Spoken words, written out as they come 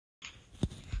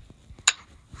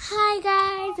Hi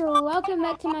guys, welcome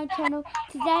back to my channel.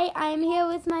 Today I am here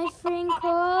with my friend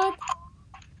called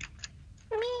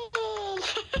me.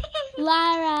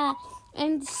 Lara,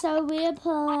 and so we're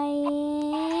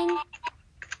playing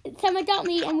some adult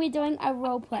me, and we're doing a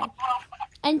role play.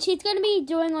 And she's going to be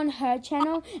doing on her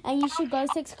channel, and you should go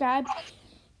subscribe.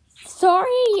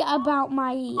 Sorry about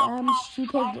my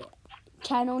stupid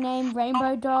channel name,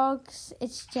 Rainbow Dogs.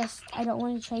 It's just I don't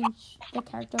want to change the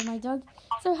character of my dog.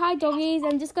 So hi doggies,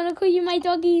 I'm just gonna call you my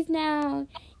doggies now.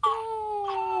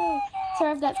 Yay!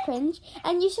 Sorry if that's cringe.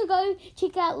 And you should go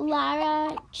check out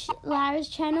Lara's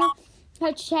channel.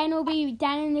 Her channel will be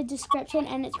down in the description,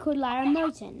 and it's called Lara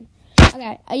Moten.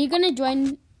 Okay, are you gonna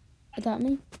join without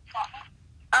me?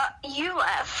 You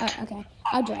left. Oh, okay,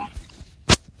 I'll join.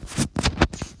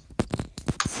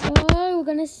 So we're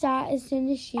gonna start as soon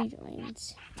as she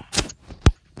joins.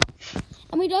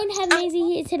 And we don't have Maisie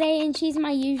here today, and she's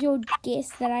my usual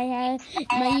guest that I have.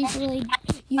 My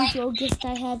usual guest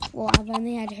I have. Well, I've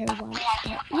only had her once.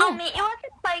 But yeah. I'll meet you at the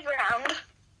playground.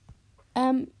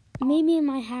 Meet me in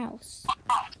my house.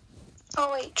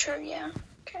 Oh wait, true, yeah.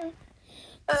 Okay.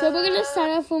 So we're gonna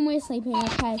start off when we're sleeping.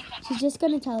 Okay, she's just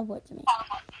gonna teleport to me.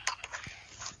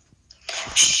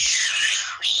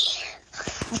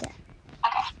 Okay.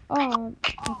 Oh,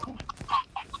 okay.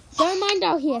 Don't mind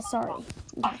out here. Sorry.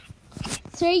 Okay.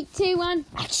 3, 2, 1,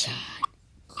 action.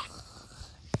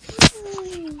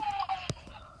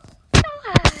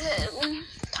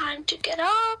 Time to get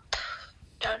up.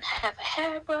 Don't have a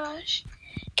hairbrush.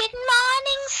 Good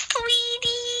morning,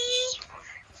 sweetie.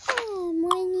 Oh,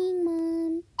 morning,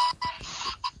 Mom.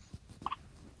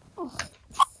 Oh.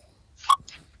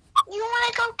 You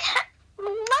wanna go?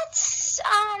 Let's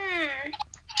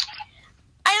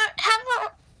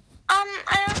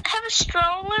I don't have a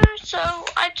stroller, so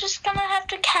I'm just gonna have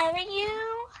to carry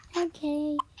you.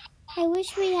 Okay. I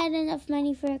wish we had enough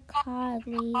money for a car, at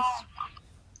least.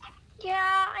 Yeah,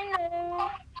 I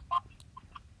know.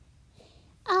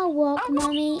 I'll walk,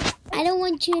 Mommy. I don't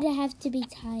want you to have to be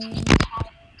tired.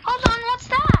 Hold on, what's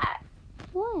that?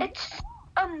 What? It's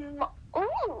ooh.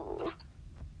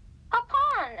 Hop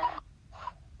on.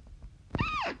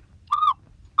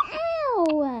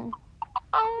 Ow!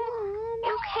 Oh,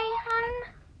 you okay, hon?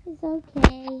 It's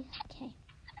okay. Okay.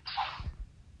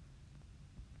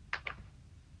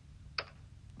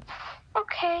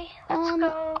 Okay, let's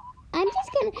go. I'm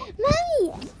just gonna,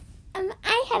 Mommy.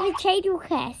 I have a trade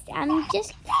request.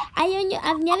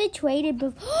 I've never traded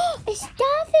before. A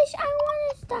starfish! I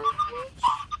want a starfish.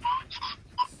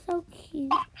 It's so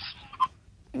cute.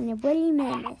 And a woolly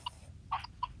mammoth.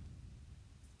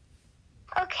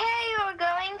 Okay, we're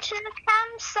going to the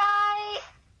campsite.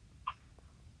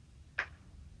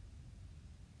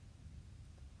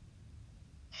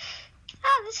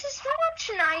 Oh, this is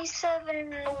much nicer than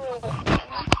walking.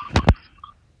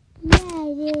 Yeah,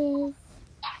 it is.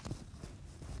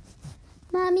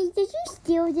 Mommy, did you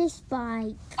steal this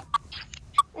bike?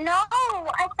 No,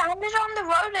 I found it on the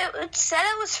road. It said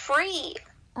it was free.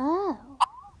 Oh.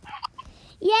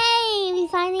 Yay! We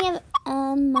finally have...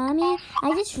 Mommy,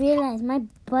 I just realized my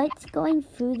butt's going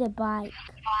through the bike.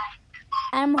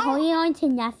 I'm holding on to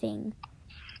nothing.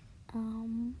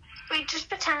 Wait, just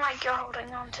pretend like you're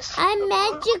holding on to something. I'm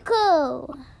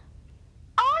magical!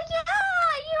 Oh, yeah,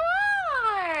 you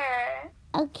are!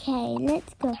 Okay,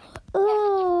 let's go.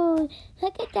 Ooh,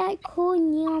 look at that cool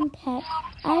neon pet.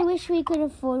 I wish we could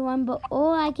afford one, but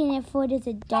all I can afford is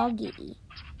a doggy.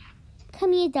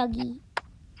 Come here, doggy.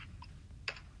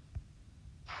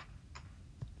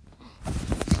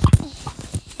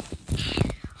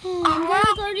 I'm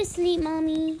gonna go to sleep,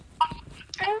 Mommy.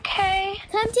 Okay.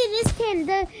 Come to this tent,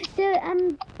 the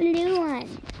blue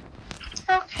one.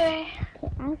 Okay.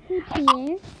 I'll sleep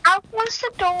here. I'll close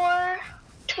the door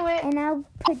to it. And I'll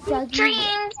put doggy.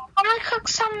 Dreams, I'm gonna cook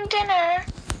some dinner.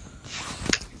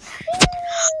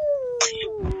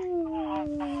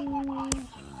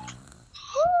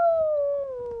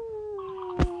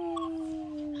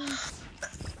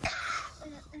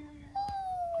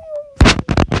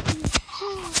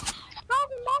 Oh,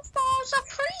 the marshmallows are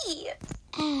free.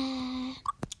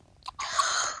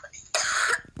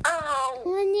 Oh.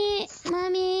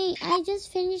 Mommy, I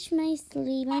just finished my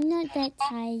sleep. I'm not that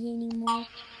tired anymore.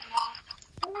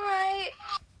 All right.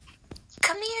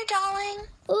 Come here, darling.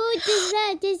 Ooh,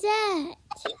 dessert.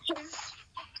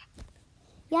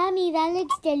 Yummy, that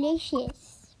looks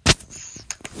delicious.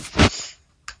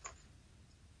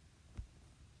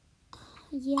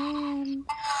 Yum.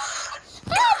 Ah, it's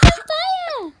on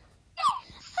fire!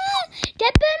 Ah,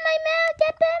 that burned my mouth!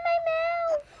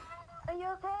 Are you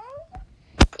okay?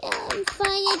 Yeah, I'm fine.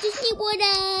 I just need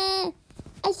water.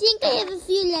 I think I have a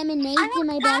few lemonades in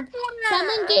my bag.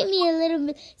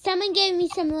 Someone gave me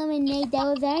some lemonade. That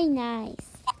was very nice.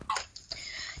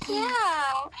 Yeah.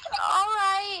 All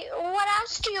right. What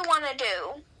else do you want to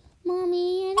do?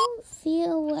 Mommy, I don't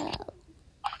feel well.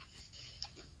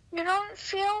 You don't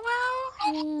feel well?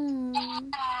 Yeah.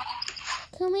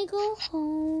 Can we go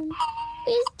home?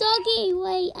 Where's Doggy?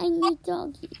 Wait, I need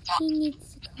Doggy. He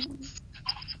needs to come.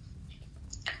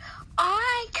 All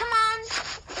right, come on.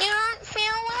 You don't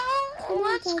feel well?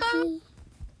 Let's go.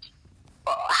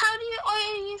 How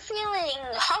are you feeling?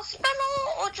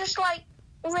 Hospital or just like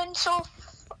rinse off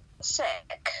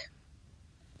sick?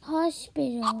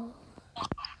 Hospital.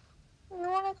 You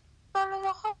want to go to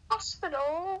the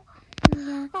hospital?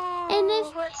 Yeah. Oh, And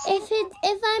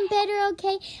if I'm better,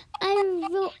 okay,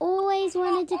 I always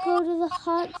wanted to go to the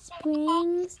hot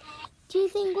springs. Do you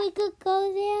think we could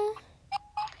go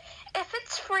there? If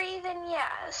it's free, then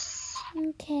yes.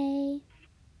 Okay.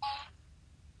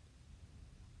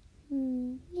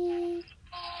 Yeah.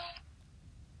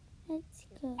 Let's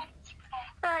go.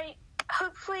 Right.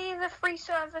 Hopefully the free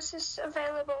service is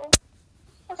available.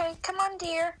 Okay, come on,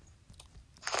 dear.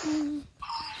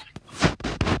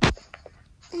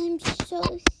 I'm so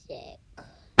sick.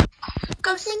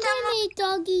 Go I think I made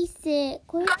Doggy sick.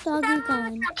 Where's Doggy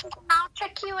gone? I'll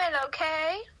check you in,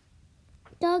 okay?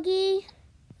 Doggy.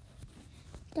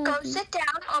 Go sit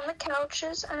down on the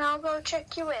couches and I'll go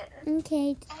check you in.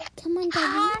 Okay. Come on, Doggy.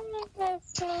 Hi,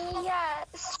 Disney.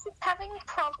 Yes. She's having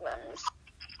problems.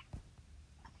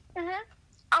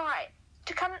 All right.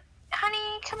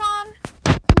 Honey, come on.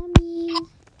 Mommy.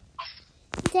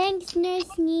 Thanks,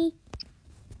 Nursey.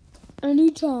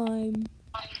 Anytime.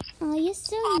 Oh, you're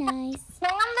so nice. Lay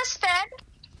on this bed.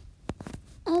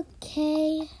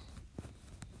 Okay.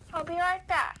 I'll be right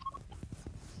back.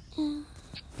 Oh,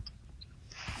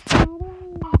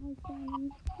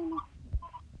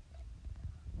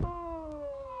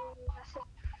 this is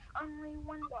only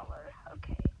 $1.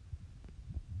 Okay.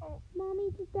 Oh, Mommy,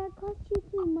 did that cost you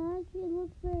too much? It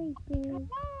looks very good. No,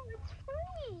 it's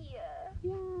free.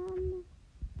 Yum.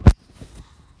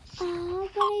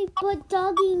 But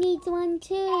Doggy needs one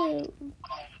too.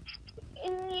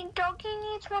 And Doggy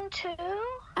needs one too?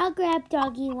 I'll grab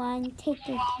Doggy one. Take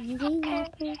the TV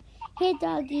wrapper. Here,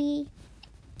 Doggy.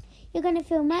 You're gonna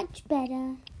feel much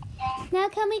better. Now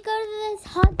can we go to this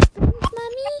hot springs,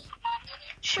 Mommy?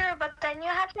 Sure, but then you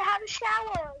have to have a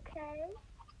shower,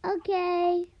 okay?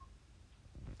 Okay.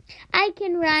 I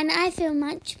can run. I feel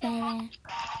much better.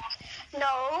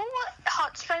 No,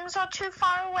 hot springs are too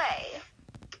far away.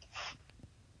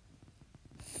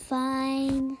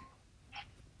 Fine.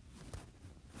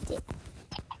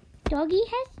 Doggy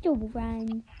has to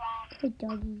run. Good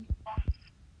Doggy.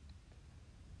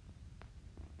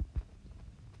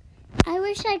 I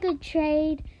wish I could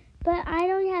trade, but I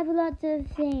don't have lots of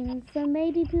things. So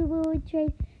maybe people would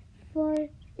trade for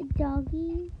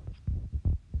Doggy.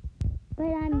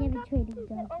 But I'm never trading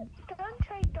Doggy. Don't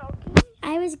trade Doggy.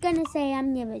 I was gonna say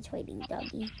I'm never trading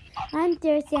Doggy. I'm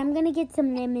thirsty. I'm gonna get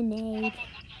some lemonade.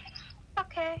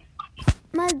 Okay.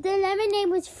 The lemonade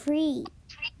was free.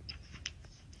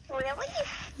 Really?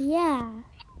 Yeah.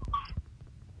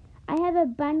 I have a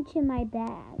bunch in my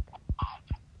bag.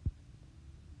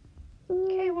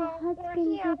 Ooh, Okay, well, we're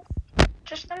here.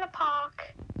 Just in the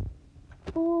park.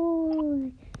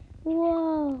 Ooh.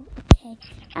 Whoa. Okay.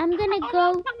 I'm gonna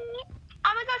go.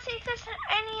 I'm gonna go see if there's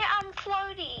any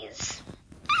floaties.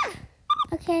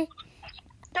 Okay.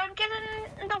 Don't get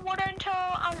in the water until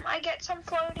I get some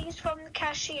floaties from the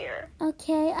cashier.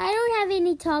 Okay. I don't have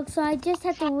any togs, so I just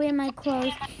have to wear my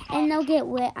clothes, and they'll get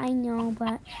wet. I know,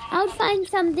 but I'll find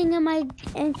something in my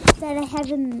that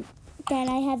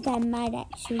I have that might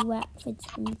actually work for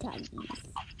spring tuggies.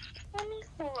 Let me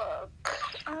look.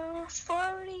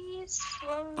 Floaties.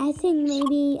 I think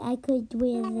maybe I could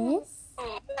wear this.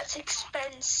 Oh, that's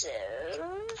expensive.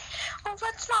 Oh,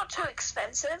 that's not too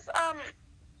expensive. Oh,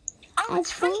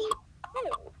 it's free.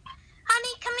 Oh,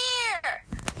 honey, come here.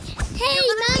 Hey,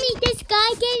 Mommy, this guy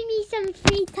gave me some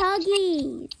free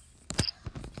tuggies.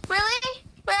 Really?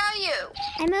 Where are you?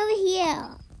 I'm over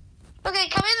here. Okay,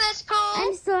 come in this pool.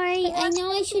 I'm sorry. I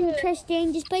know I shouldn't trust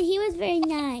strangers, but he was very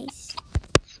nice.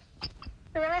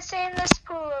 We're gonna stay in this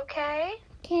pool, okay?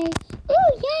 Okay.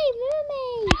 Ooh, yay,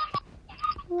 mermaid!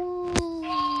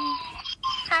 Wow.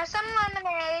 Have some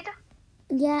lemonade.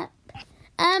 Yep.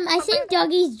 I think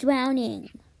Doggy's drowning.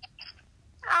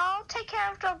 I'll take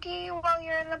care of Doggy while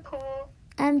you're in the pool.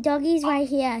 Doggy's right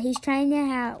here. He's trying to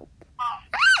help. Ah!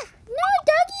 No,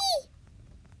 Doggy!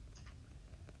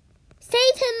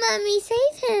 Save him, Mommy.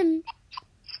 Save him.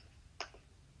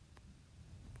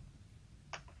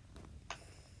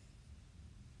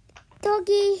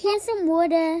 Doggy, here's some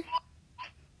water.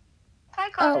 I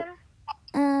got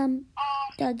him.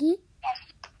 Doggy?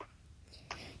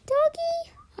 Doggy?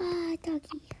 Ah,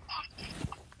 Doggy.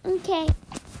 Okay.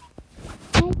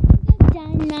 I think I'm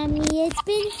done, Mommy. It's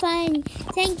been fun.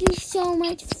 Thank you so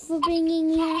much for bringing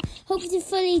me here.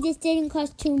 Hopefully this didn't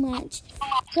cost too much.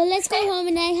 So let's go home,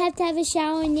 and I have to have a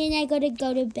shower, and then I gotta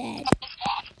go to bed.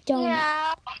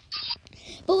 Yeah.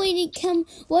 But when you come,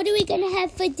 what are we gonna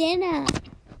have for dinner?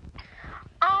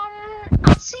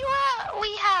 I'll see what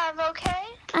we have, okay?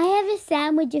 I have a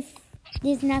sandwich if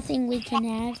there's nothing we can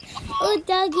have. Oh,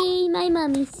 Doggy, my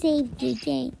mommy saved you,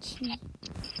 didn't she?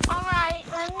 Alright,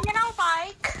 let me get our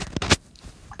bike.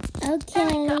 Okay.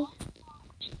 There we go.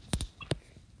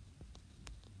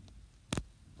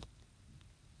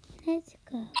 Let's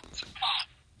go.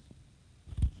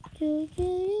 Do,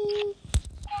 do,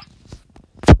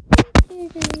 do,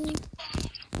 do,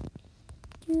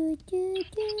 do, do,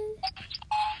 do.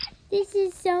 This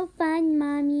is so fun,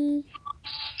 Mommy.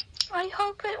 I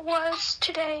hope it was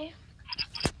today.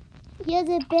 You're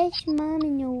the best mom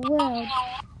in the world.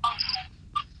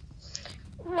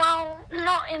 Well,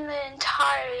 not in the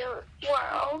entire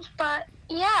world, but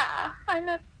yeah, I'm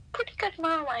a pretty good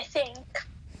mom, I think.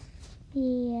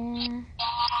 Yeah.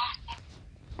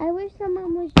 I wish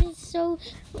someone was just so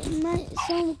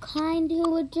kind who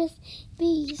would just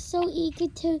be so eager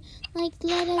to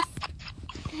let us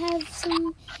have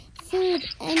some food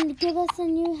and give us a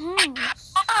new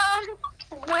house.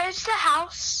 Where's the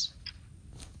house?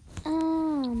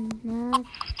 Mom.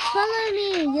 Follow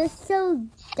me. You're so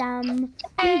dumb.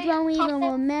 You don't even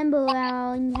remember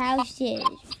our own houses.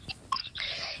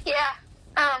 Yeah.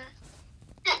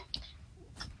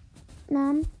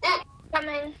 Mom?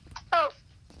 Coming. Oh.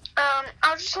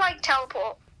 I'll just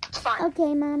teleport. It's fine.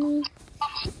 Okay, Mommy.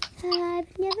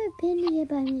 I've never been here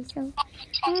by myself.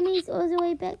 Mommy's all the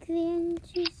way back there and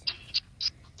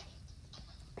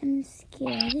I'm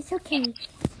scared. It's okay.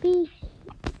 Be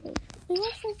safe. We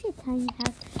have such a tiny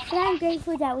house, but I'm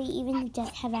grateful that we even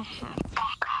just have a house.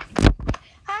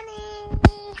 Honey,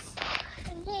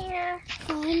 I'm here.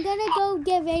 I'm gonna go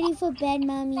get ready for bed,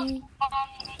 Mommy.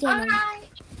 Get him.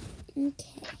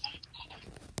 Okay.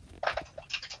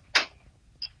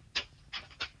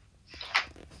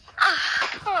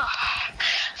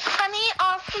 Honey,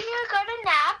 after you go to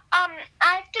nap, I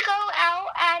have to go out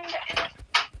and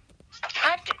I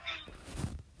have to...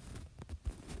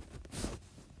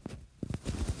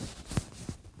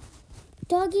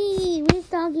 Doggy, where's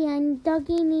Doggy? And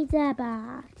Doggy needs a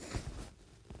bath.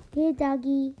 Here,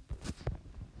 Doggy.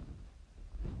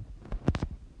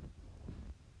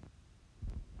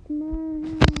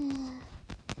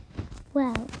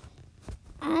 Well,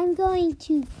 I'm going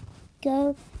to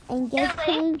go and get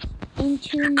changed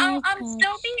into my I'll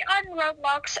still be on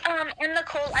Roblox in the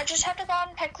cold. I just have to go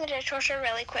and pick the dishwasher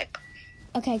really quick.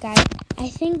 Okay, guys. I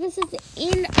think this is the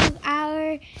end of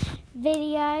our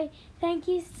video. Thank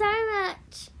you so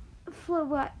much for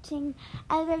watching.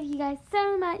 I love you guys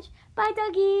so much. Bye,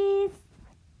 doggies.